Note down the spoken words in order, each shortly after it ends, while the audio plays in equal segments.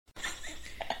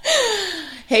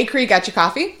Hey, Cree, got your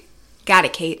coffee? Got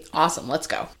it, Kate. Awesome, let's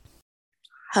go.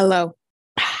 Hello.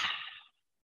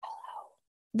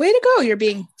 Way to go. You're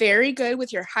being very good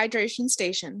with your hydration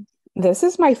station. This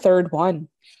is my third one.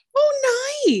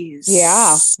 Oh, nice.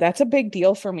 Yeah, that's a big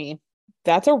deal for me.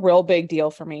 That's a real big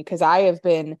deal for me because I have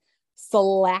been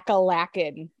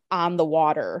slack-a-lacking on the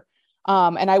water.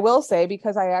 And I will say,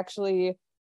 because I actually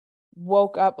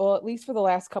woke up, well, at least for the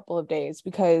last couple of days,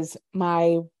 because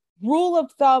my rule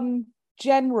of thumb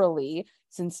generally,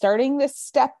 since starting this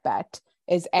step bet,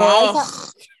 is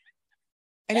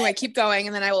Anyway, keep going,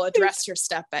 and then I will address your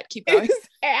step bet. Keep going.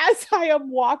 As I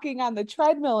am walking on the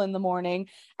treadmill in the morning,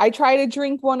 I try to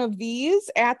drink one of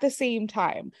these at the same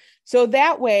time. So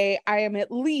that way I am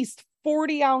at least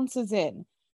 40 ounces in,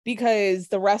 because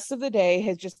the rest of the day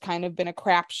has just kind of been a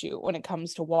crapshoot when it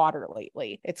comes to water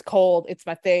lately. It's cold. It's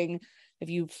my thing. If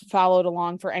you've followed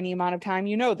along for any amount of time,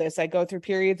 you know this. I go through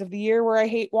periods of the year where I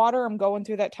hate water. I'm going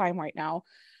through that time right now.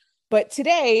 But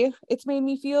today, it's made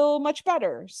me feel much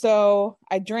better. So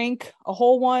I drank a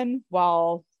whole one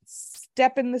while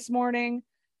stepping this morning.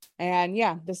 And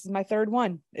yeah, this is my third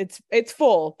one. It's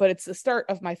full, but it's the start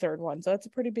of my third one. So that's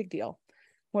a pretty big deal.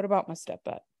 What about my step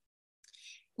bet?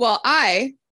 Well,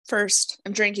 I first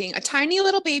am drinking a tiny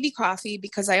little baby coffee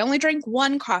because I only drank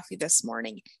one coffee this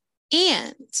morning.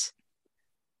 And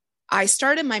I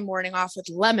started my morning off with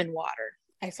lemon water.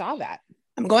 I saw that.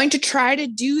 I'm going to try to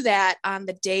do that on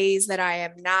the days that I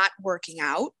am not working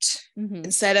out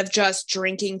instead of just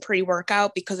drinking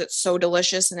pre-workout, because it's so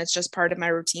delicious and it's just part of my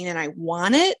routine and I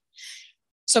want it.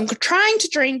 So I'm trying to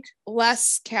drink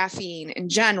less caffeine in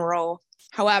general.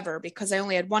 However, because I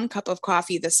only had one cup of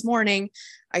coffee this morning,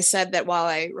 I said that while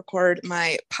I record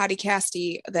my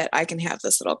podcasty that I can have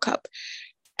this little cup.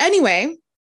 Anyway,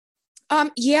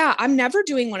 I'm never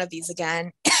doing one of these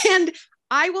again. And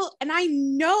I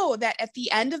know that at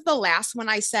the end of the last one,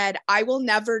 I said, I will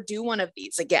never do one of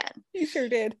these again. You sure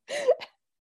did.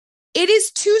 It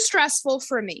is too stressful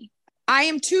for me. I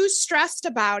am too stressed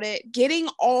about it, getting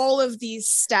all of these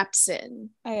steps in.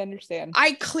 I understand.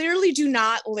 I clearly do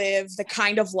not live the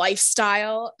kind of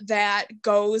lifestyle that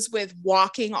goes with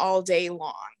walking all day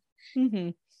long. Mm-hmm.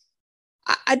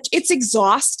 It's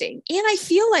exhausting. And I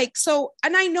feel like,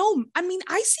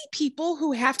 I see people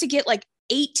who have to get like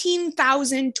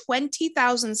 18,000,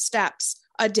 20,000 steps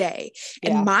a day.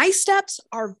 Yeah. And my steps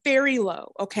are very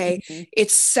low. Okay. Mm-hmm.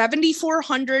 It's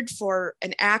 7,400 for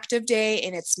an active day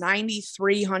and it's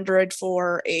 9,300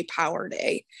 for a power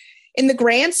day. In the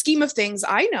grand scheme of things,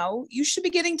 I know you should be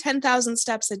getting 10,000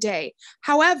 steps a day.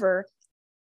 However,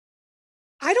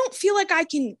 I don't feel like I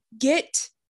can get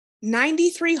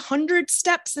 9,300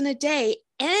 steps in a day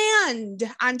and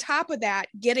on top of that,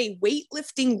 get a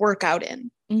weightlifting workout in.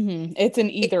 Mm-hmm. It's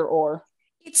an either or.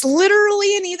 It's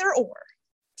literally an either or.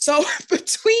 So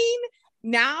between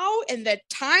now and the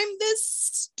time this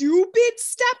stupid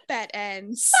step bet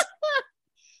ends,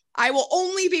 I will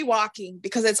only be walking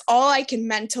because it's all I can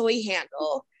mentally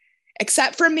handle.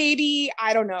 Except for maybe,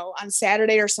 I don't know, on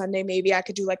Saturday or Sunday, maybe I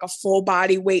could do like a full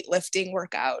body weightlifting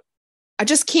workout. I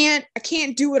can't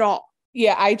do it all.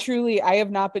 Yeah, I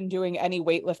have not been doing any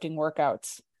weightlifting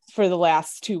workouts for the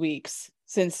last 2 weeks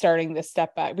since starting this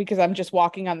step back, because I'm just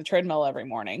walking on the treadmill every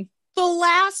morning. The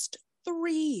last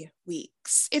 3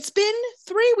 weeks. It's been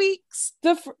 3 weeks.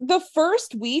 The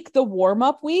first week, the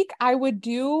warm-up week, I would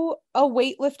do a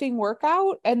weightlifting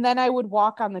workout and then I would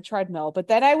walk on the treadmill. But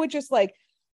then I would just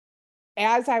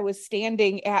as I was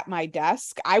standing at my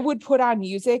desk, I would put on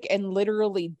music and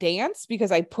literally dance,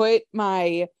 because I put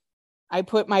my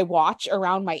watch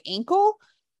around my ankle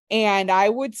and I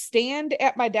would stand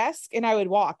at my desk and I would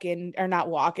and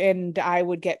I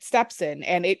would get steps in,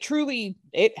 and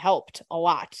it helped a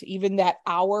lot. Even that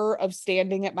hour of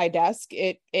standing at my desk,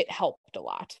 it helped a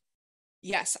lot.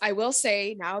 Yes, I will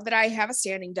say, now that I have a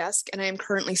standing desk and I am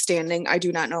currently standing, I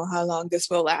do not know how long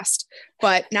this will last,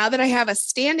 but now that I have a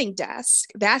standing desk,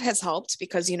 that has helped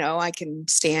because, I can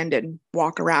stand and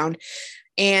walk around.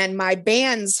 And my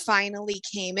bands finally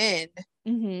came in,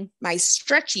 my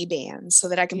stretchy bands, so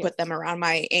that I can put them around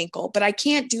my ankle. But I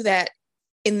can't do that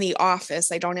in the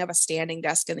office. I don't have a standing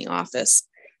desk in the office.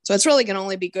 So it's really going to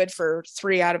only be good for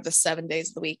 3 out of the 7 days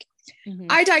of the week. Mm-hmm.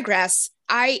 I digress.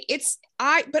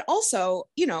 But also,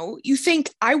 you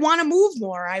think I want to move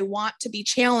more. I want to be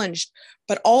challenged,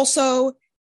 but also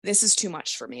this is too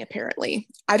much for me. Apparently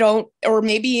or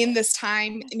maybe in this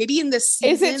season,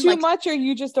 is it too much, or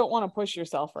you just don't want to push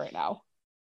yourself right now?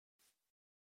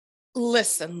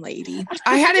 Listen, lady,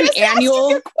 I had an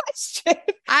annual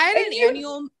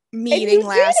meeting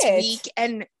last week,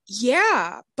 and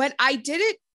yeah, but I did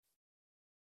it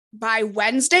by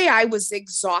Wednesday. I was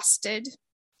exhausted.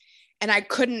 and I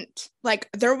couldn't, like,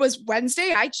 there was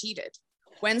Wednesday, I cheated.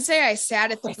 Wednesday, I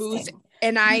sat at the booth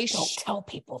and I don't tell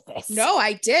people this. No,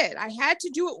 I did. I had to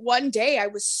do it one day. I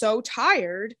was so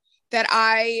tired that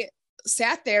I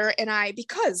sat there and I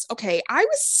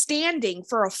was standing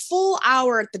for a full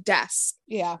hour at the desk.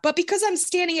 Yeah. But because I'm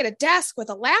standing at a desk with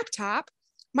a laptop,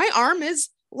 my arm is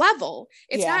level.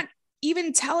 It's not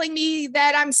even telling me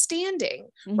that I'm standing,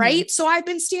 right? So I've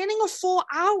been standing a full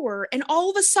hour and all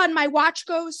of a sudden my watch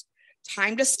goes,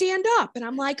 time to stand up. And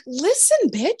I'm like, listen,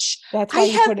 bitch. That's why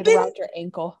you put it around your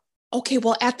ankle. Okay,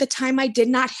 well, at the time I did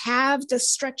not have the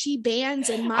stretchy bands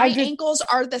and my ankles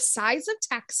are the size of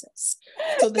Texas.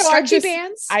 So the stretchy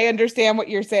bands. I understand what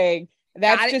you're saying.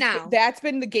 That's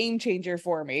been the game changer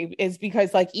for me, is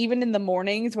because like even in the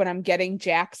mornings when I'm getting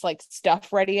Jack's like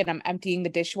stuff ready and I'm emptying the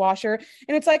dishwasher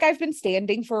and it's like I've been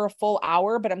standing for a full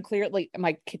hour, but I'm clearly,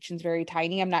 my kitchen's very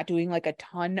tiny. I'm not doing like a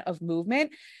ton of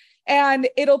movement. And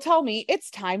it'll tell me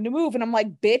it's time to move. And I'm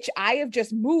like, bitch, I have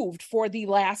just moved for the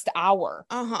last hour.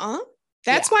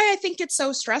 That's why I think it's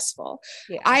so stressful.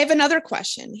 Yeah. I have another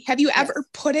question. Have you ever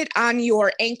put it on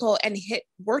your ankle and hit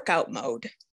workout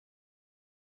mode?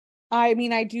 I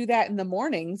mean, I do that in the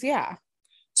mornings. Yeah.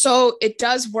 So it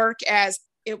does work as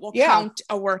it will count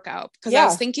a workout. Because I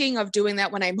was thinking of doing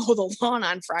that when I mow the lawn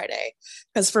on Friday.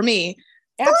 Because for me,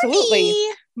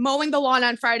 mowing the lawn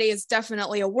on Friday is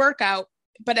definitely a workout.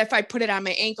 But if I put it on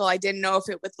my ankle, I didn't know if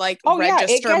it would like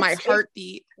register my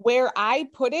heartbeat. Where I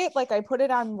put it, like I put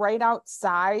it on right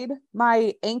outside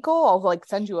my ankle. I'll like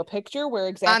send you a picture where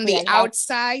exactly on the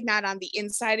outside, not on the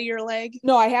inside of your leg.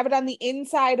 No, I have it on the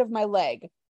inside of my leg,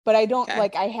 but I don't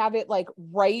like, I have it like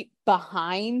right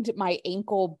behind my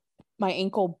ankle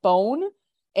bone,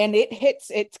 and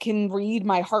it can read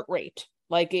my heart rate.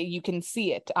 Like you can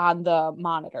see it on the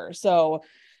monitor. So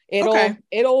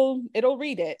it'll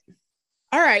read it.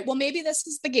 All right. Well, maybe this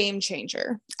is the game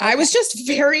changer. Okay. I was just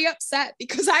very upset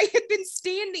because I had been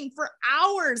standing for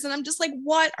hours and I'm just like,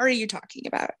 what are you talking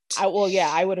about? I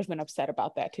would have been upset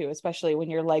about that too, especially when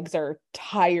your legs are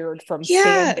tired from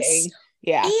standing.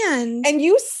 Yeah. And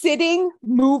you sitting,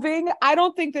 moving, I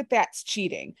don't think that that's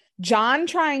cheating. John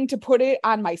trying to put it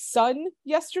on my son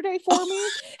yesterday for me.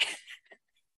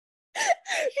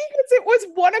 Because it was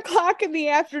 1:00 in the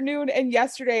afternoon, and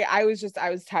yesterday I was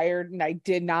tired and I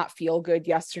did not feel good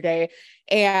yesterday,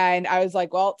 and I was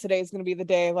like, well, today's gonna be the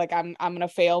day. Like I'm gonna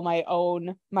fail my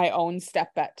own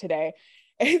step bet today.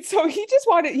 And so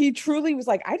he truly was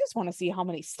like, I just want to see how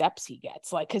many steps he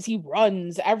gets, like, because he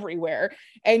runs everywhere.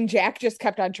 And Jack just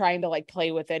kept on trying to like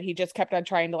play with it. He just kept on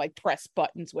trying to like press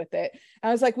buttons with it. And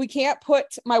I was like, we can't put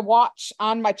my watch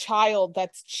on my child.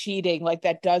 That's cheating. Like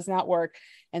that does not work.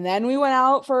 And then we went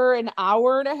out for an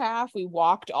hour and a half. We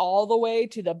walked all the way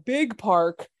to the big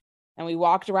park and we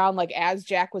walked around. Like as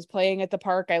Jack was playing at the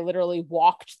park, I literally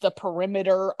walked the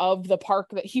perimeter of the park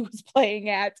that he was playing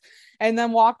at and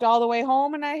then walked all the way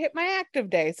home, and I hit my active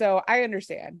day. So I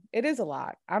understand. It is a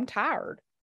lot. I'm tired.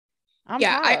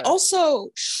 I also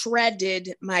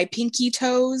shredded my pinky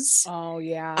toes. Oh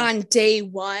yeah. On day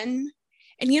one.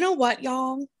 And you know what,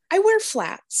 y'all? I wear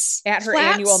flats. At her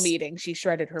annual meeting, she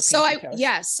shredded her pinky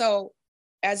toes. So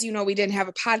as you know, we didn't have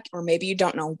a podcast, or maybe you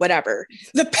don't know, whatever.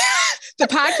 The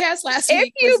podcast last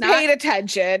week. If you paid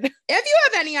attention. If you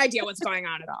have any idea what's going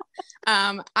on at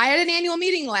all. I had an annual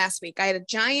meeting last week. I had a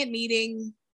giant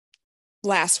meeting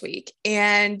last week,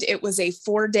 and it was a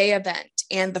 4-day event.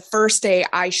 And the first day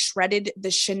I shredded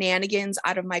the shenanigans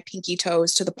out of my pinky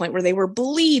toes to the point where they were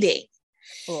bleeding.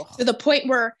 Ugh. To the point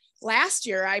where last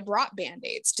year I brought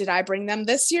Band-Aids. Did I bring them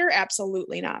this year?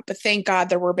 Absolutely not. But thank God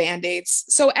there were Band-Aids.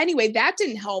 So anyway, that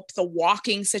didn't help the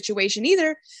walking situation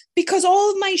either, because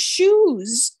all of my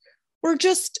shoes were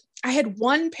I had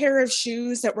one pair of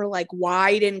shoes that were like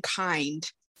wide and kind.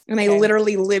 And I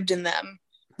literally lived in them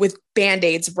with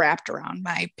Band-Aids wrapped around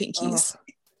my pinkies.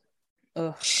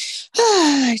 Ugh.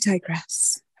 I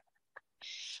digress.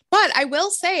 But I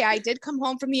will say I did come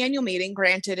home from the annual meeting.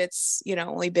 Granted, it's,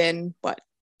 only been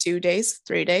 3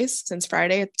 days since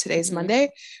Friday. Today's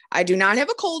Monday. I do not have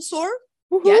a cold sore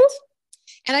yet.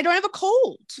 And I don't have a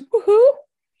cold.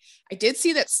 I did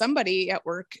see that somebody at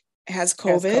work has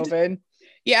COVID.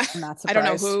 Yeah. I don't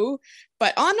know who,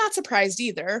 but I'm not surprised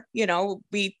either.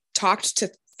 We talked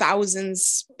to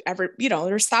thousands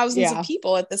there's thousands of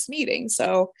people at this meeting.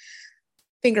 So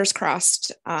fingers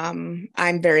crossed. I'm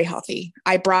very healthy.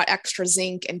 I brought extra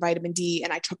zinc and vitamin D,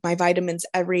 and I took my vitamins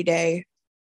every day.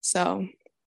 So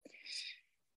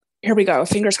here we go.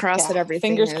 Fingers crossed that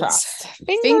everything Fingers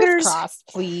crossed,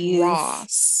 please.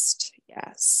 Crossed.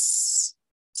 Yes.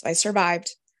 So I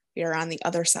survived. We are on the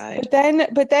other side.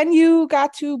 But then you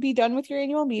got to be done with your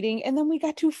annual meeting, and then we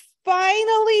got to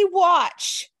finally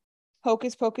watch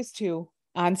Hocus Pocus 2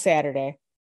 on Saturday.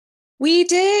 We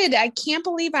did. I can't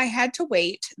believe I had to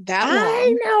wait that long.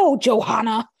 I know,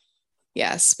 Johanna.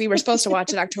 Yes, we were supposed to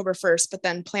watch it October 1st, but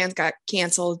then plans got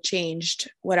canceled, changed,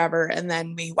 whatever. And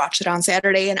then we watched it on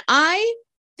Saturday. And I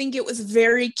think it was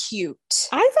very cute.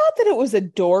 I thought that it was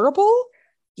adorable.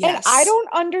 Yes. And I don't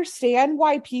understand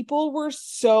why people were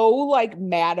so like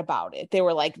mad about it. They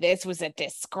were like, this was a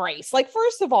disgrace. Like,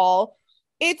 first of all,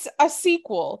 it's a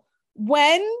sequel.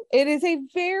 When it is a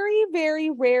very, very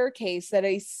rare case that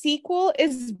a sequel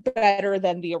is better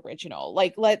than the original.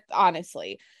 Like,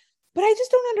 honestly. But I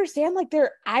just don't understand. Like,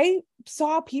 I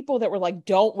saw people that were like,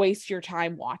 don't waste your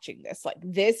time watching this. Like,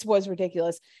 this was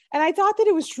ridiculous. And I thought that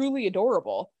it was truly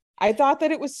adorable. I thought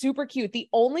that it was super cute. The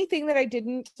only thing that I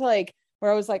didn't like,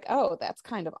 where I was like, oh, that's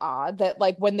kind of odd that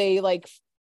like when they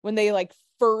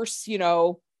first,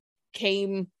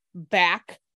 came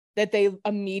back, that they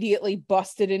immediately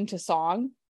busted into song.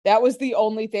 That was the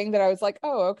only thing that I was like,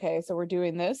 oh, okay, so we're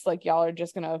doing this. Like, y'all are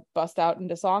just gonna bust out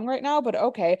into song right now. But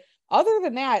okay. Other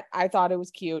than that, I thought it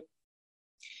was cute.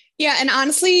 Yeah, and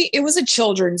honestly, it was a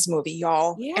children's movie,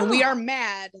 y'all. Yeah. And we are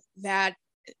mad that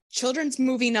children's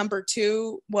movie number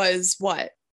 2 was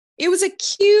what? It was a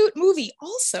cute movie.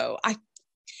 Also, I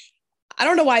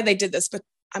don't know why they did this, but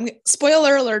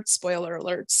spoiler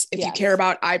alerts if you care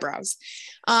about eyebrows.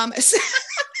 So, I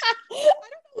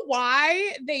don't know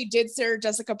why they did Sarah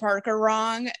Jessica Parker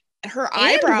wrong. Her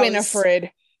eyebrows.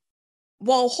 Winifred.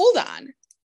 Well, hold on.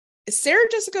 Sarah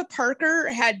Jessica Parker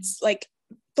had like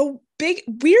the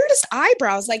weirdest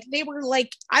eyebrows. Like, they were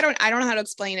like, I don't know how to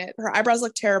explain it. Her eyebrows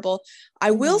look terrible.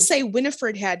 I will say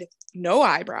Winifred had no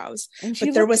eyebrows, and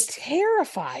there was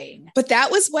terrifying. But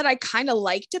that was what I kind of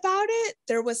liked about it.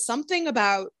 There was something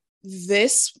about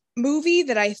this movie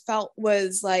that I felt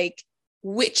was like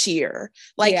witchier.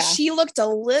 Like, she looked a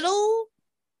little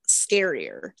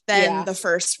scarier than the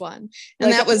first one. And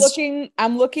like, that was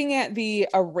I'm looking at the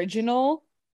original.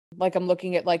 Like, I'm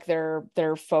looking at like their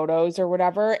photos or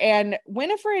whatever. And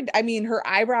Winifred, I mean, her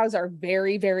eyebrows are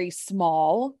very, very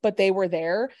small, but they were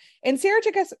there. And Sarah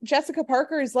Jessica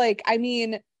Parker is like, I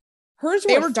mean, hers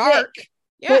were dark,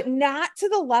 but not to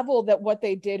the level that what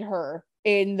they did her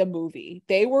in the movie.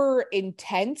 They were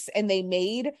intense, and they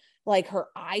made like her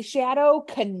eyeshadow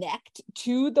connect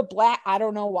to the black. I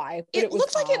don't know why, but it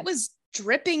looked like it was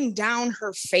dripping down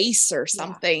her face or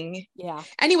something. Yeah.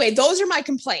 Anyway, those are my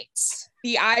complaints.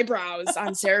 The eyebrows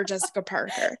on Sarah Jessica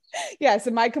Parker. Yeah.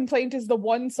 So my complaint is the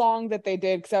one song that they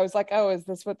did, because I was like, oh, is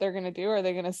this what they're going to do? Are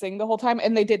they going to sing the whole time?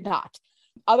 And they did not.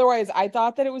 Otherwise, I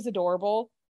thought that it was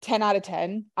adorable. 10 out of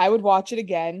 10. I would watch it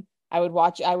again. I would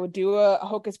do a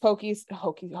Hocus Pocus.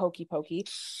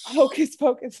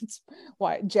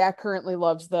 Why? Jack currently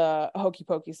loves the Hokey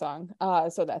Pokey song.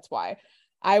 So that's why.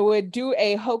 I would do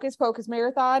a Hocus Pocus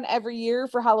marathon every year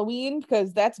for Halloween,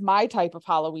 because that's my type of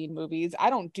Halloween movies.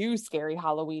 I don't do scary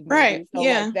Halloween movies. Right. So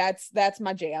yeah. Like, that's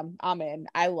my jam. I'm in.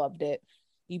 I loved it.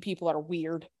 You people are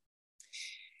weird.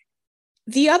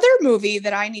 The other movie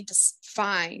that I need to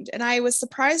find, and I was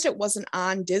surprised it wasn't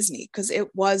on Disney, because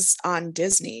it was on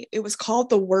Disney. It was called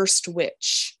The Worst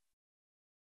Witch.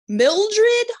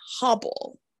 Mildred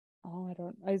Hubble. Oh, I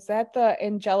don't. Is that the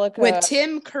Angelica with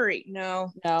Tim Curry?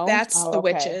 No, that's The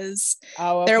Witches.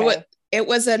 Oh, okay. It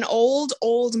was an old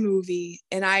movie,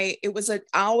 and it was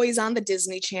always on the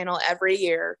Disney Channel every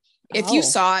year. If you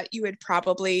saw it, you would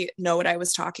probably know what I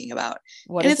was talking about.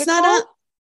 What is it called?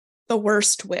 The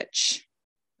Worst Witch.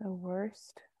 The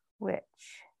Worst Witch.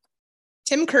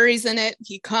 Tim Curry's in it.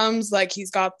 He comes like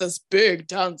he's got this big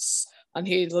dance, and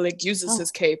he like uses his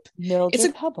cape.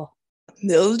 Mildred Hubble.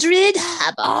 Mildred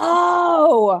Hubble.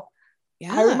 Oh,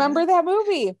 yeah. I remember that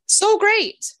movie. So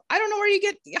great. I don't know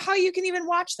how you can even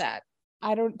watch that.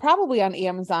 Probably on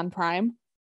Amazon Prime.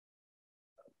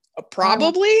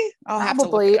 Probably.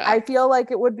 Probably. I feel like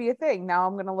it would be a thing. Now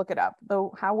I'm going to look it up.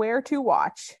 Where to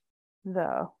watch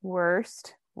The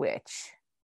Worst Witch,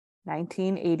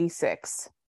 1986.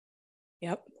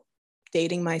 Yep.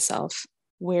 Dating myself.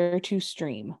 Where to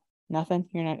stream? Nothing.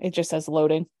 It just says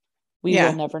loading. We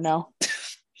will never know.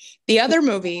 The other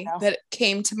movie that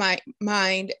came to my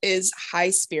mind is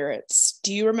High Spirits.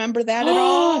 Do you remember that at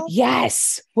all?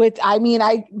 Yes. With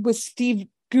Steve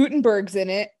Guttenberg's in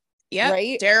it. Yeah.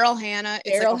 Right. Daryl Hannah.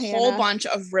 It's like a whole bunch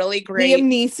of really great. Liam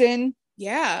Neeson.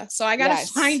 Yeah. So I got to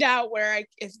find out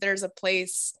if there's a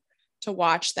place to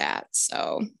watch that.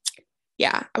 So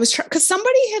yeah, I was because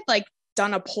somebody had like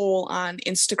done a poll on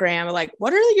Instagram, like,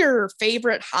 what are your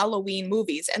favorite Halloween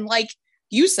movies? And like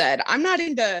you said, I'm not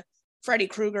into Freddy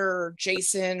Krueger or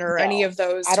Jason or No, any of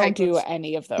those I don't type do of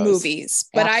any of those movies,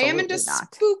 but I am into Absolutely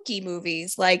not. spooky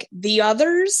movies like The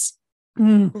Others.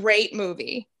 Mm. Great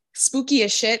movie. Spooky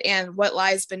as shit. And What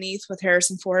Lies Beneath with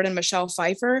Harrison Ford and Michelle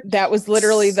Pfeiffer. That was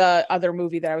literally the other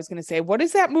movie that I was going to say. What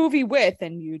is that movie with?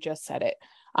 And you just said it.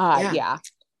 Yeah.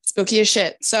 Spooky as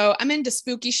shit. So I'm into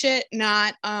spooky shit,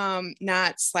 not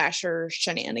slasher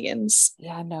shenanigans.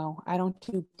 Yeah, no, I don't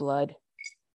do blood.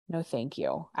 No, thank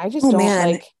you. I just don't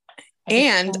like.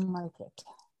 And don't like it.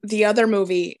 The other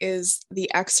movie is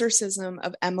The Exorcism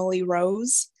of Emily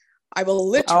Rose. I will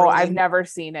literally. Oh, I've never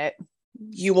seen it.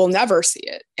 You will never see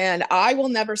it, and I will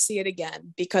never see it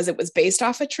again because it was based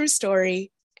off a true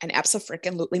story, and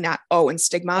abso-freaking-lutely not. Oh, and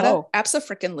Stigmata,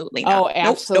 abso-freaking-lutely not. Oh,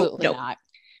 absolutely not.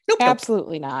 Nope.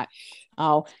 Absolutely not.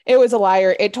 Oh, it was a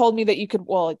liar. It told me that you could,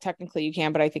 well, technically you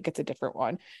can, but I think it's a different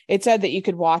one. It said that you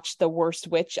could watch The Worst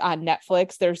Witch on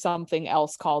Netflix. There's something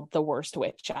else called The Worst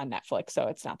Witch on Netflix, so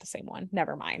it's not the same one.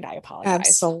 Never mind. I apologize.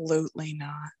 Absolutely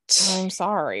not. I'm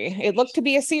sorry. It looked to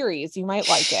be a series. You might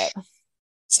like it.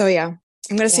 So yeah,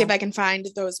 I'm going to see if I can find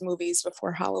those movies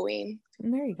before Halloween.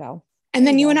 And there you go. And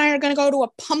then you and I are going to go to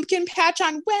a pumpkin patch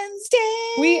on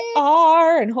Wednesday. We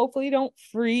are, and hopefully don't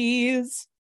freeze.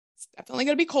 It's definitely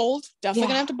going to be cold. Definitely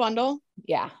going to have to bundle.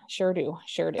 Yeah, sure do.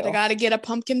 But I got to get a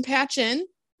pumpkin patch in.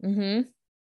 Mm-hmm.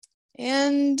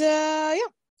 And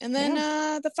and then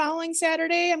the following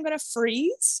Saturday, I'm going to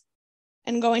freeze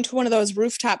and going to one of those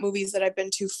rooftop movies that I've been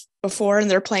to before,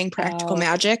 and they're playing Practical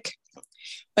Magic,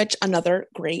 which another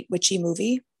great witchy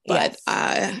movie. But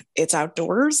it's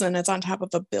outdoors and it's on top of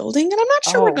a building, and I'm not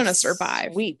sure we're going to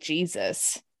survive. Sweet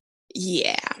Jesus.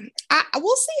 Yeah.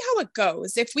 We'll see how it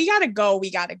goes. If we got to go, we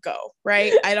got to go,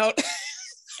 right? I don't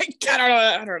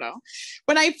know.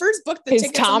 When I first booked the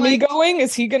tickets, Tommy going?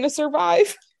 Is he going to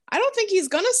survive? I don't think he's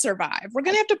going to survive. We're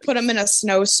going to have to put him in a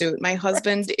snowsuit. My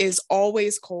husband is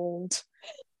always cold.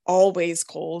 Always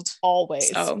cold. Always.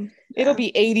 So, it'll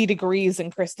be 80 degrees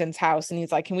in Kristen's house, and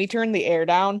he's like, can we turn the air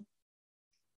down?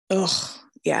 Ugh,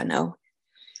 yeah, no.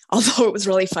 Although it was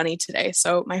really funny today.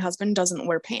 So my husband doesn't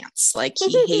wear pants. Like,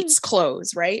 he hates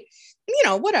clothes, right?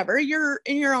 And, whatever, you're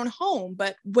in your own home.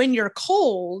 But when you're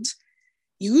cold,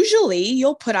 usually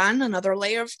you'll put on another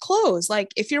layer of clothes.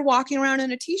 Like, if you're walking around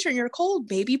in a t-shirt and you're cold,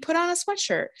 maybe put on a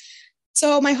sweatshirt.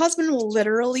 So my husband will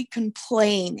literally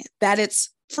complain that it's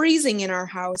freezing in our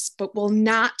house, but will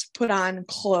not put on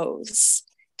clothes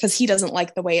because he doesn't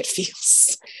like the way it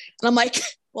feels. And I'm like,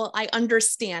 well, I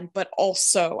understand, but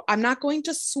also I'm not going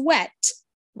to sweat.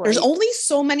 Right. There's only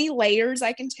so many layers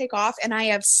I can take off, and I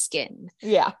have skin.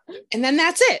 Yeah. And then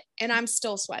that's it. And I'm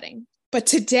still sweating. But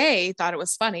today, thought it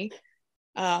was funny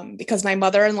because my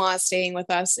mother-in-law is staying with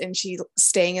us, and she's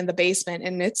staying in the basement,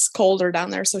 and it's colder down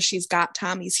there. So she's got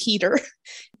Tommy's heater.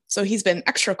 So he's been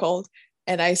extra cold.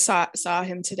 And I saw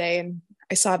him today, and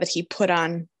I saw that he put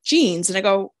on jeans, and I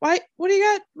go, "What do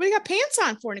you got pants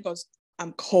on for?" And he goes,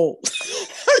 "I'm cold."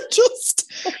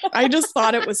 I just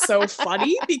thought it was so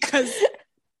funny because,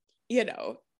 he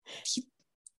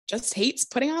just hates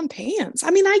putting on pants. I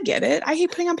mean, I get it. I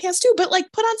hate putting on pants too, but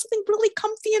like, put on something really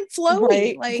comfy and flowy.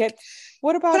 Right. Like,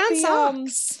 what about put on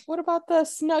socks? What about the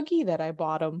Snuggie that I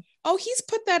bought him? Oh, he's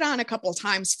put that on a couple of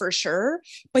times for sure.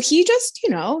 But he just,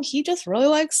 he just really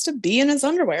likes to be in his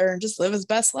underwear and just live his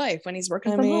best life when he's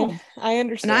working from home. I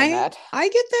understand that. I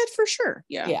get that for sure.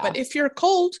 Yeah. But if you're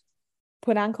cold,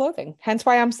 put on clothing. Hence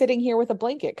why I'm sitting here with a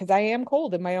blanket, because I am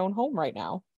cold in my own home right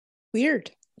now.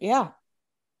 Weird. Yeah.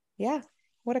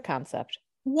 What a concept.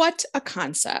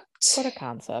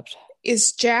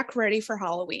 Is Jack ready for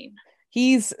Halloween?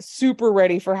 He's super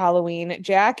ready for Halloween.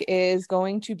 Jack is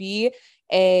going to be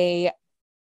a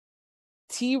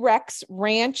T-Rex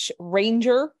Ranch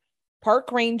Ranger,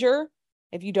 park ranger.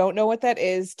 If you don't know what that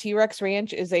is, T-Rex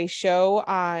Ranch is a show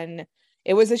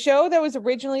it was a show that was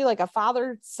originally like a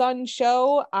father-son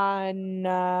show on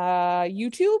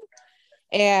YouTube.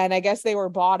 And I guess they were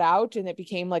bought out and it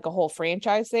became like a whole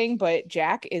franchise thing. But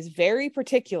Jack is very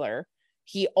particular.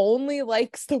 He only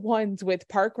likes the ones with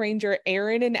Park Ranger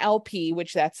Aaron and LP,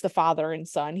 which that's the father and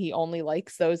son. He only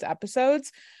likes those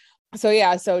episodes.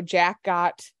 So Jack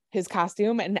got his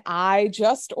costume, and I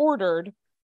just ordered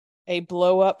a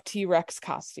blow-up T-Rex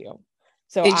costume.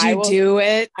 So did you do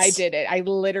it? I did it. I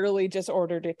literally just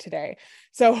ordered it today.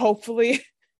 So hopefully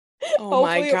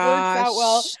my gosh, it works out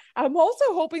well. I'm also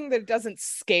hoping that it doesn't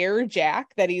scare Jack,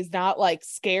 that he's not like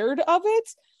scared of it.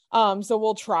 So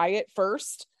we'll try it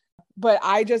first. But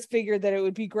I just figured that it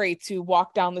would be great to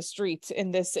walk down the street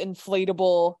in this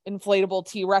inflatable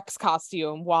T-Rex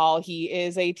costume while he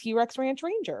is a T-Rex Ranch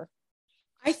Ranger.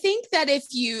 I think that if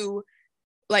you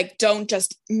like don't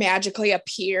just magically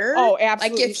appear. Oh,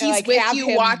 absolutely. Like if he's like, with you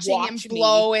him watching him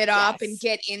blow it up yes. and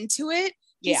get into it,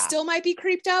 he Yeah. still might be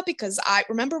creeped out, because I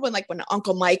remember when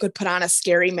Uncle Mike would put on a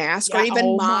scary mask, or even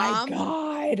oh mom.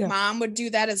 my God. Mom would do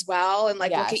that as well, and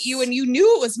like look at you, Yes. and you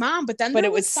knew it was mom, but then But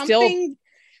there it was was something.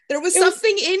 There was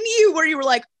something in you where you were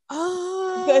like,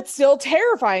 oh, that's still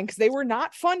terrifying, because they were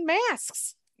not fun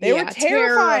masks. They were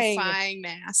terrifying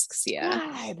masks. Yeah.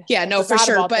 God. Yeah, no, for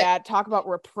sure. About but that. Talk about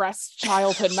repressed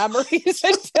childhood memories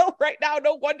until right now.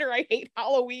 No wonder I hate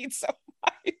Halloween so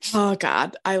much. Oh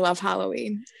God, I love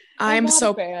Halloween. I'm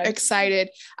so excited.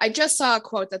 I just saw a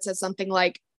quote that said something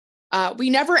like,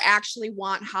 we never actually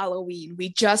want Halloween.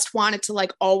 We just want it to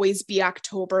like always be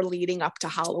October leading up to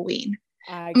Halloween.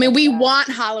 I mean, we want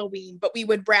Halloween, but we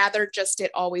would rather just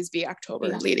it always be October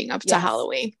leading up to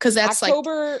Halloween, because that's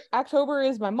October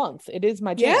is my month. It is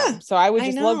my jam. Yeah, so I would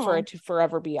just love for it to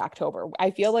forever be October.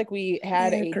 I feel like we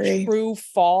had a true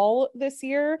fall this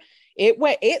year. It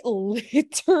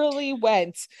literally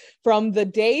went from the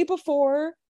day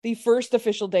before the first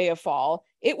official day of fall.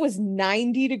 It was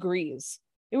 90 degrees.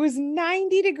 It was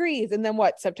 90 degrees. And then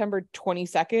September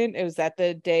 22nd, it was that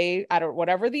the day,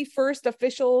 whatever the first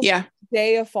official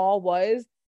day of fall was,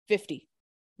 50.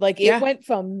 Like it went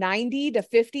from 90 to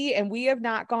 50, and we have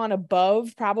not gone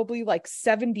above probably like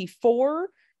 74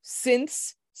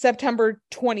 since September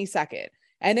 22nd.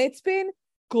 And it's been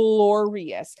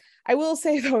glorious. I will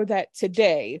say though that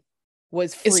today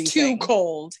was freezing. It's too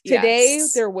cold. Today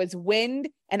there was wind,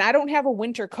 and I don't have a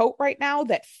winter coat right now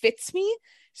that fits me.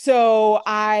 So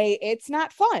it's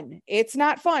not fun. It's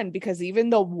not fun, because even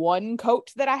the one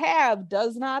coat that I have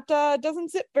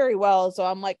doesn't zip very well. So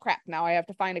I'm like, crap, now I have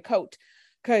to find a coat,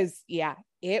 because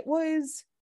it was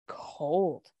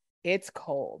cold. It's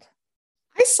cold.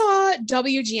 I saw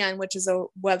WGN, which is a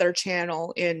weather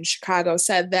channel in Chicago,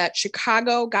 said that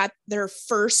Chicago got their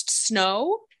first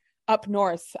snow up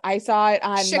north. I saw it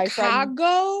on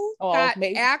Chicago got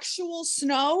actual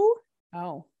snow.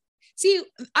 Oh. See,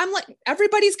 I'm like,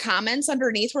 everybody's comments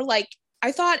underneath were like,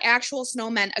 I thought actual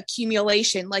snow meant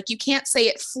accumulation. Like you can't say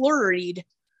it flurried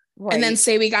and then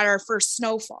say we got our first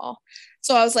snowfall.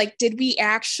 So I was like, did we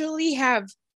actually have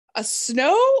a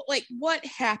snow? Like what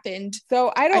happened?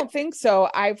 So I don't think so.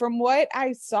 From what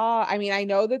I saw, I mean, I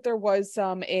know that there was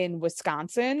some in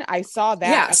Wisconsin. I saw that.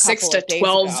 Yeah, 6 to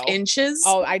 12 inches.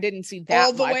 Oh, I didn't see that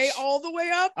all the way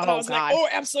up. And I was like, oh,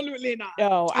 absolutely not.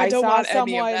 No, I don't want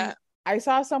any of that. I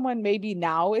saw someone, maybe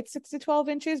now it's 6 to 12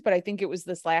 inches, but I think it was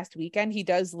this last weekend. He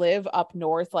does live up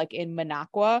north, like in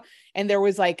Minocqua. And there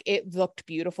was like, it looked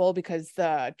beautiful because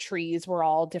the trees were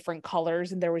all different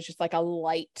colors. And there was just like a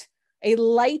light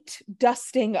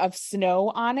dusting of snow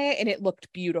on it. And it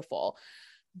looked beautiful.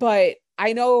 But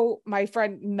I know my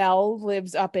friend Mel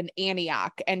lives up in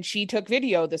Antioch, and she took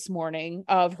video this morning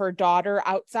of her daughter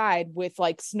outside with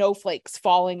like snowflakes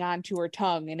falling onto her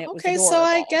tongue, and it was adorable. So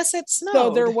I guess it snowed. So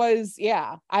there was,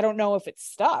 I don't know if it's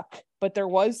stuck, but there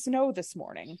was snow this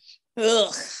morning.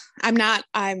 Ugh. I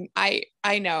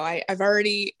know I've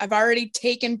already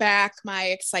taken back my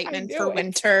excitement for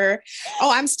winter.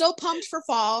 Oh, I'm still pumped for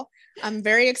fall. I'm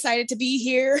very excited to be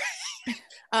here.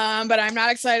 But I'm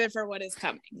not excited for what is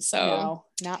coming. So no,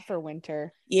 not for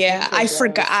winter. Yeah, I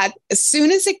forgot. As soon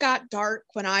as it got dark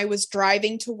when I was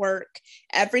driving to work,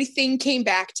 everything came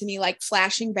back to me, like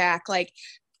flashing back, like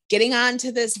getting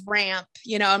onto this ramp,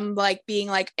 I'm like being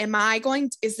like,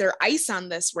 is there ice on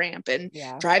this ramp? And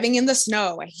driving in the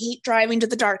snow. I hate driving to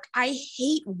the dark. I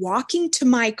hate walking to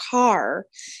my car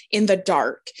in the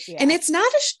dark. Yeah. And it's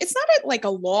not like a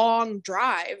long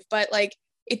drive, but like,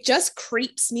 it just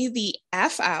creeps me the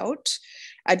F out.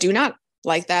 I do not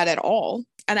like that at all.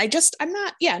 And I'm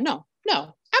not, no,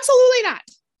 absolutely not.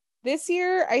 This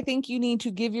year, I think you need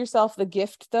to give yourself the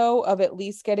gift, though, of at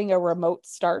least getting a remote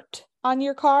start on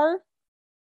your car.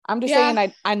 I'm just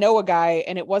saying, I know a guy,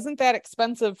 and it wasn't that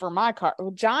expensive for my car.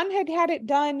 John had it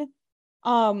done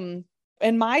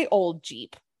in my old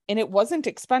Jeep, and it wasn't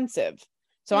expensive.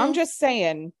 So I'm just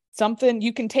saying, something,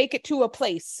 you can take it to a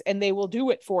place, and they will do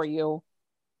it for you.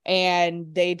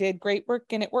 And they did great work,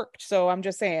 and it worked. So I'm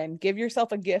just saying, give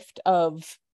yourself a gift of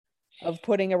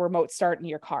putting a remote start in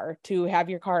your car to have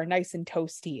your car nice and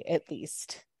toasty, at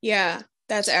least. Yeah,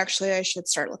 that's actually, I should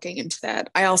start looking into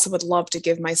that. I also would love to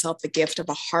give myself the gift of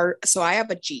a hard. So I have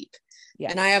a Jeep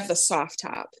and I have the soft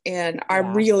top, and I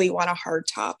really want a hard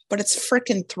top, but it's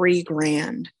freaking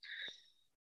 $3,000.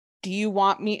 Do you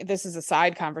want me? This is a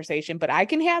side conversation, but I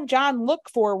can have John look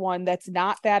for one that's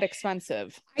not that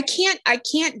expensive. I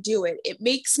can't do it. It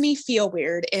makes me feel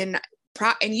weird. And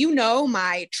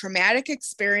my traumatic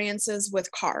experiences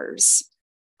with cars.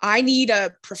 I need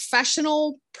a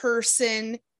professional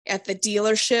person at the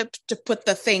dealership to put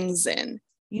the things in.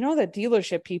 You know that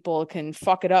dealership people can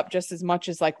fuck it up just as much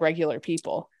as like regular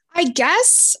people. I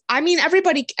guess. I mean,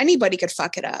 anybody could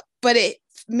fuck it up, but it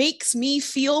makes me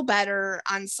feel better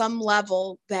on some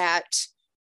level that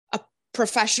a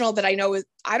professional that I know is,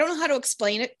 I don't know how to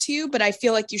explain it to you, but I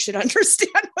feel like you should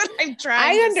understand what I'm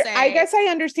trying to say. I guess I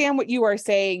understand what you are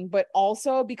saying, but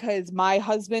also because my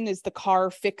husband is the car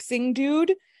fixing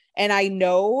dude, and I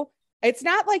know it's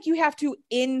not like you have to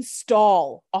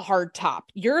install a hard top.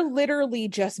 You're literally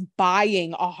just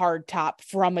buying a hard top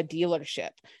from a dealership.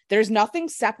 There's nothing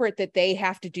separate that they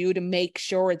have to do to make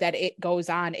sure that it goes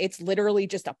on. It's literally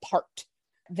just a part.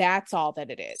 That's all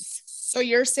that it is. So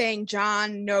you're saying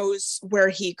John knows where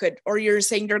he could, or you're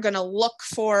saying you're going to look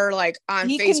for like on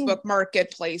Facebook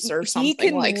Marketplace or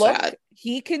something like that.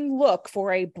 He can look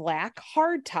for a black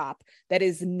hard top that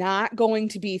is not going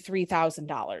to be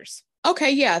 $3,000.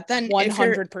 Okay, yeah, then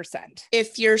 100%.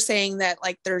 If you're saying that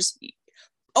like there's,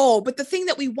 but the thing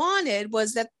that we wanted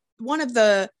was that one of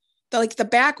the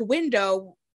back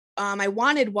window, I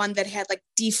wanted one that had like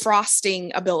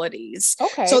defrosting abilities.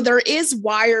 Okay. So there is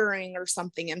wiring or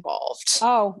something involved.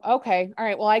 Oh, okay. All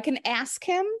right. Well, I can ask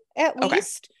him at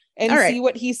least and right. see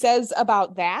what he says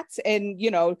about that. And,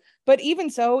 but even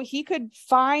so, he could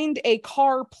find a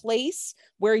car place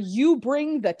where you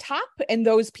bring the top and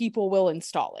those people will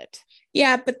install it.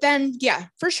 Yeah, but then, yeah,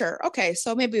 for sure. Okay,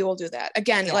 so maybe we'll do that.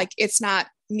 Again, like it's not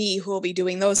me who will be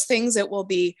doing those things. It will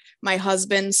be my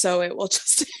husband. So it will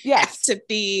just have to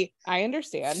be, I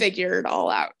understand, figured all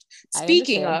out.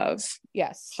 Speaking of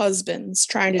husbands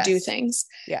trying to do things.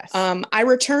 Yes. I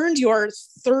returned your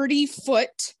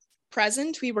 30-foot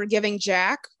present we were giving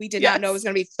Jack. We did not know it was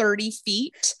going to be 30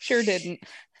 feet. Sure didn't.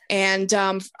 And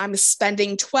I'm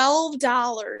spending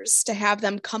 $12 to have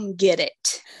them come get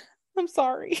it. I'm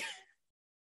sorry.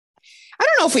 I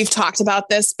don't know if we've talked about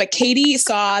this, but Katie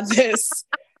saw this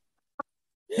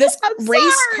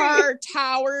race car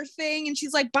tower thing. And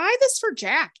she's like, buy this for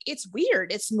Jack. It's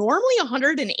weird. It's normally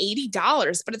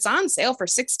 $180, but it's on sale for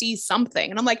 60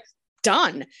 something. And I'm like,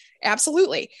 done.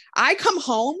 Absolutely. I come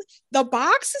home. The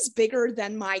box is bigger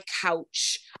than my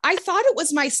couch. I thought it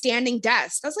was my standing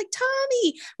desk. I was like,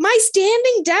 Tommy, my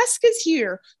standing desk is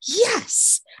here.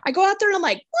 Yes. I go out there and I'm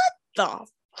like, what the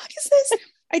fuck is this?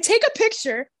 I take a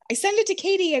picture. I send it to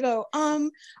Katie. I go,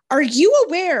 are you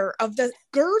aware of the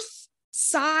girth,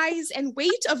 size, and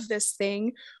weight of this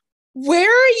thing? Where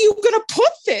are you going to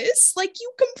put this? Like,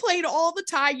 you complain all the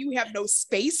time. You have no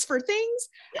space for things.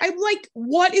 I'm like,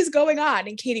 what is going on?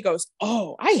 And Katie goes,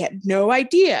 oh, I had no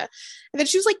idea. And then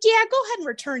she was like, yeah, go ahead and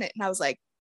return it. And I was like,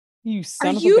 you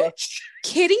son of a bitch.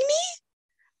 Kidding me?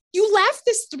 You left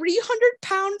this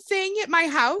 300-pound thing at my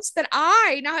house that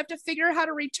I now have to figure out how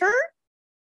to return?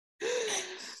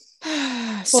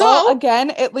 So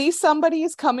again, at least somebody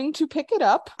is coming to pick it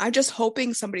up. I'm just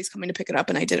hoping somebody's coming to pick it up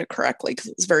and I did it correctly because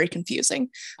it was very confusing.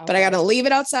 Okay. But I got to leave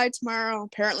it outside tomorrow.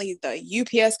 Apparently the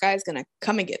UPS guy is going to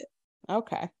come and get it.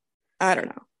 Okay. I don't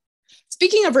know.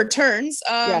 Speaking of returns,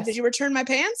 did you return my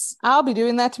pants? I'll be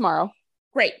doing that tomorrow.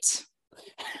 Great.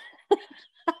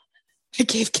 I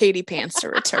gave Katie pants to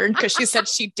return because she said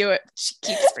she'd do it. She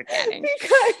keeps forgetting.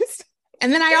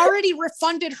 And then I already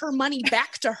refunded her money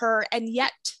back to her, and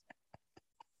yet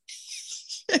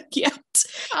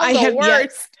I have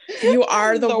worst. You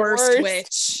are the worst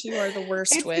witch. You are the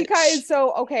worst witch. Because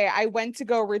I went to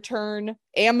go return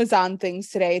Amazon things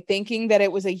today, thinking that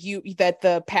it was that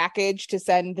the package to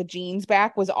send the jeans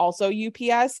back was also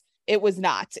UPS. It was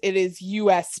not. It is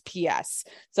USPS.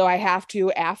 So I have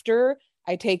to, after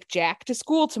I take Jack to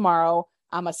school tomorrow,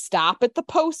 I'm a stop at the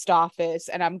post office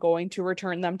and I'm going to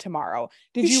return them tomorrow.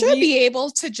 You should be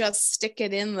able to just stick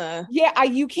it in the. Yeah,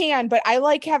 you can, but I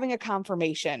like having a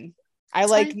confirmation. I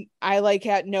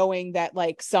like knowing that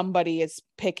like somebody is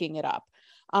picking it up.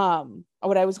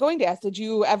 What I was going to ask, did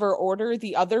you ever order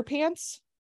the other pants?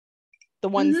 The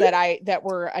ones that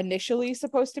were initially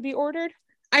supposed to be ordered?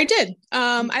 I did.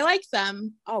 I like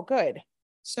them. Oh, good.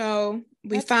 So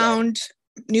we found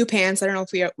new pants. I don't know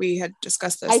if we had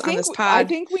discussed this on this pod. I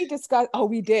think we discussed. Oh,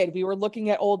 we did. We were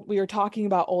we were talking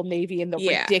about Old Navy and the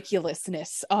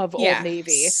ridiculousness of Old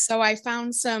Navy. So I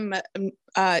found some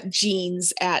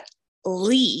jeans at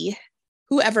Lee.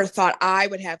 Whoever thought I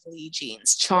would have Lee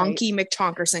jeans? Chonky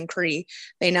McChonkerson Cree.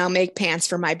 They now make pants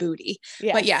for my booty.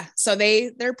 Yeah. But so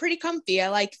they're pretty comfy. I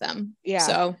like them. Yeah.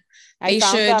 So I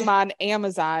found them on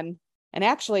Amazon. And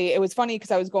actually, it was funny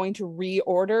because I was going to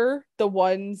reorder the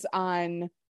ones on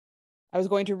the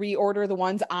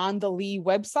Lee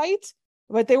website,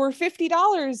 but they were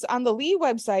 $50 on the Lee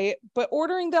website, but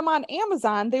ordering them on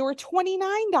Amazon, they were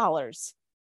 $29.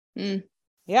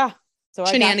 Yeah. So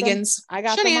Shenanigans. I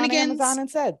got them on Amazon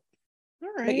instead. All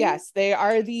right. But yes, they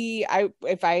are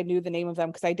if I knew the name of them,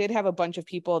 because I did have a bunch of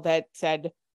people that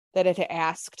said that it had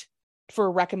asked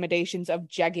for recommendations of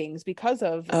jeggings because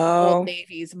of Old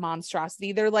Navy's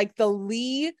monstrosity. They're like the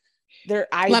Lee.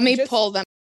 Let me pull them.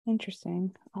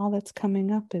 Interesting. All that's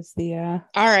coming up is the all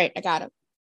right, I got it.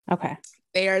 Okay.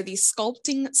 They are the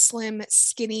Sculpting Slim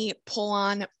Skinny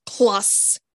Pull-On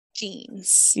Plus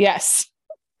jeans. Yes.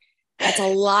 That's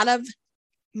a lot of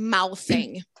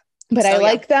mouthing. But I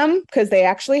like them because they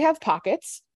actually have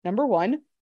pockets, number one.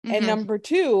 Mm-hmm. And number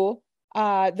two,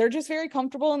 they're just very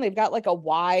comfortable, and they've got like a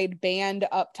wide band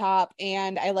up top,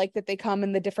 and I like that they come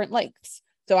in the different lengths.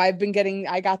 So I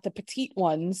got the petite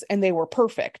ones, and they were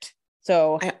perfect.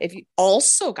 So if you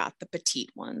also got the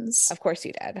petite ones, of course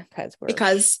you did,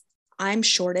 because I'm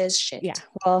short as shit. Yeah.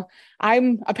 Well,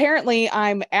 I'm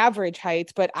average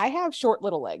height, but I have short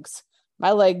little legs.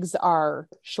 My legs are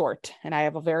short and I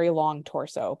have a very long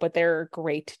torso, but they're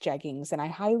great jeggings and I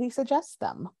highly suggest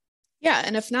them. Yeah.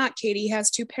 And if not, Katie has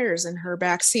 2 pairs in her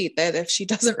back seat that if she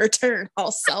doesn't return,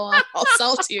 I'll sell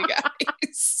to you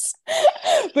guys.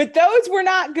 But those were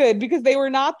not good because they were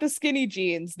not the skinny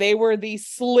jeans. They were the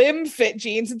slim fit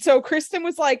jeans. And so Kristen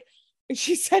was like,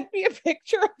 she sent me a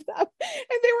picture of them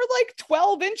and they were like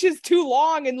 12 inches too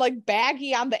long and like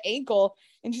baggy on the ankle.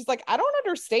 And she's like, I don't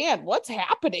understand what's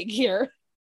happening here.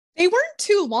 They weren't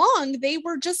too long. They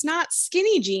were just not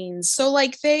skinny jeans. So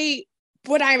like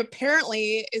what I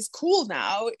apparently is cool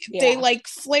now, they like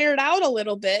flared out a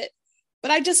little bit,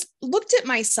 but I just looked at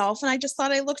myself and I just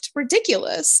thought I looked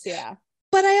ridiculous. Yeah.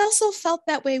 But I also felt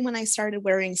that way when I started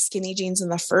wearing skinny jeans in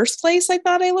the first place. I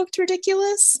thought I looked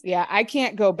ridiculous. Yeah. I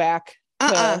can't go back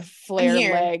to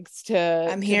flare legs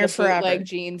I'm here forever. Leg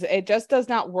jeans. It just does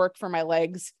not work for my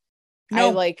legs.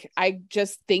 No. I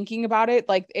just thinking about it,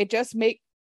 like it just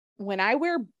when I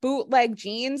wear bootleg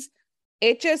jeans,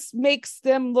 it just makes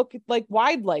them look like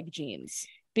wide leg jeans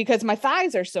because my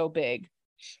thighs are so big.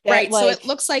 Right. So it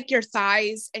looks like your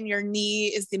thighs and your knee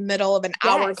is the middle of an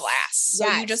hourglass. So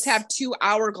you just have 2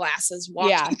 hourglasses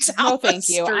walking down no, thank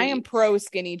the you. street. I am pro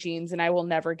skinny jeans and I will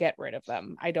never get rid of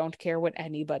them. I don't care what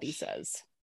anybody says.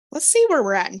 Let's see where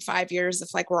we're at in 5 years.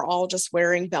 If like we're all just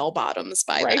wearing bell bottoms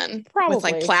by then, probably with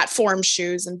like platform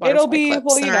shoes and it'll be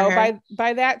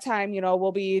by that time,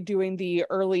 we'll be doing the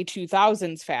early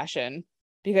 2000s fashion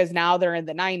because now they're in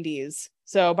the 90s.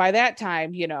 So by that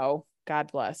time,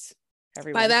 God bless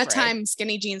everyone. By that time,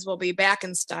 skinny jeans will be back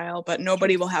in style, but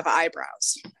nobody will have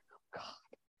eyebrows.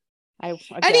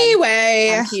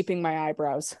 Anyway, I'm keeping my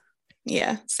eyebrows.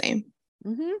 Yeah, same.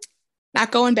 Mm-hmm.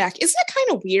 Not going back. Isn't it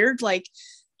kind of weird? Like,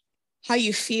 how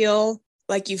you feel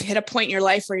like you've hit a point in your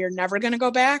life where you're never going to go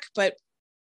back, but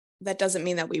that doesn't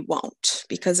mean that we won't,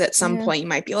 because at some point you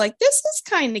might be like, this is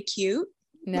kind of cute,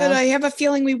 but I have a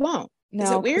feeling we won't. No,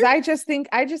 is it weird? I just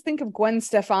think of Gwen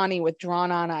Stefani with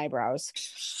drawn on eyebrows.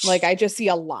 Like I just see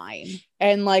a line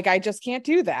and like, I just can't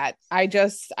do that. I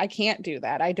can't do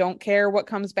that. I don't care what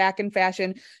comes back in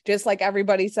fashion. Just like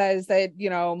everybody says that,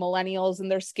 millennials and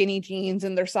their skinny jeans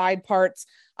and their side parts.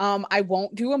 I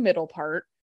won't do a middle part.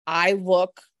 I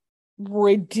look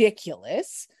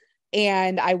ridiculous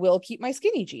and I will keep my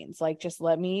skinny jeans. Like, just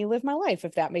let me live my life.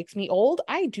 If that makes me old,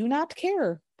 I do not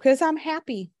care because I'm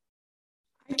happy.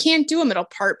 I can't do a middle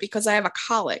part because I have a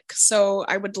colic. So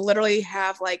I would literally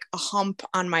have like a hump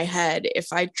on my head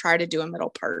if I try to do a middle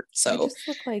part. So I just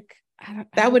look like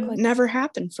that would never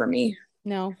happen for me.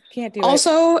 No, can't do it.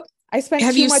 Also, I spent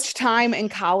too much time in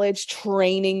college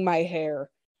training my hair.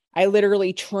 I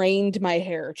literally trained my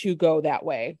hair to go that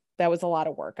way. That was a lot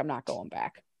of work. I'm not going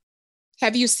back.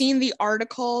 Have you seen the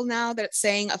article now that's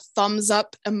saying a thumbs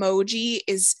up emoji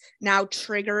is now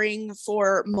triggering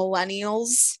for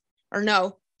millennials? Or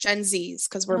no, Gen Zs,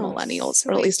 because we're millennials,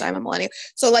 or at least I'm a millennial.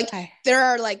 So like there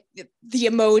are like the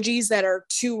emojis that are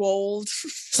too old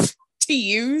to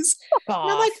use. And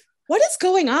I'm like, what is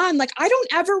going on? Like, I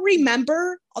don't ever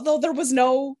remember, although there was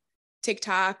no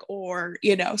TikTok or,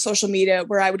 social media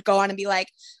where I would go on and be like,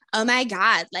 oh my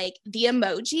God, like the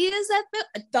emojis that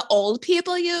the old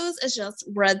people use is just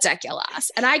ridiculous.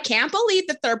 And I can't believe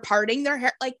that they're parting their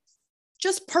hair. Like,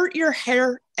 just part your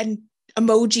hair and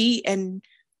emoji and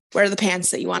wear the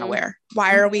pants that you want to wear.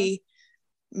 Why are we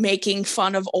making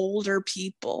fun of older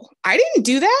people? I didn't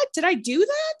do that. Did I do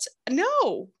that?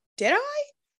 No. Did I?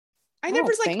 I never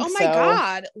was like, oh my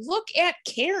God, look at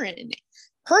Karen.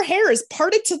 Her hair is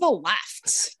parted to the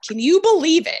left. Can you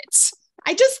believe it?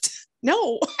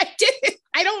 No, I didn't.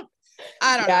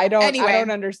 I don't know. I don't Anyway. I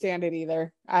don't understand it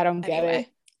either. I don't get it.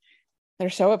 They're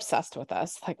so obsessed with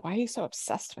us. Like, why are you so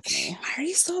obsessed with me? Why are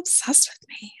you so obsessed with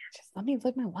me? Just let me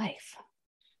live my life.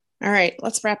 All right,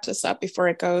 let's wrap this up before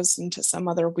it goes into some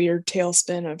other weird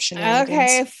tailspin of shenanigans.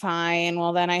 Okay, fine.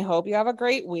 Well, then I hope you have a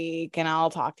great week and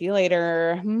I'll talk to you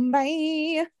later.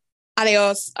 Bye.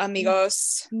 Adios,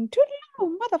 amigos.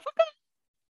 Toodaloo, motherfucker.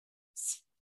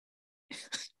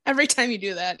 Every time you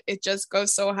do that, it just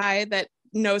goes so high that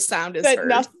no sound is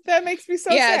heard. That makes me so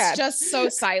sad. It's just so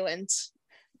silent.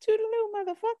 Toodaloo,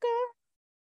 motherfucker.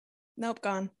 Nope,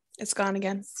 gone. It's gone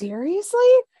again. Seriously?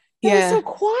 That was so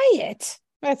quiet.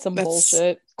 That's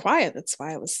bullshit. Quiet. That's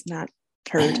why it was not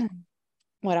heard.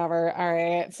 Whatever. All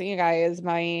right. See you guys.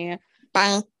 Bye.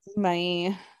 Bye.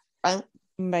 Bye. Bye.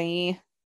 Bye.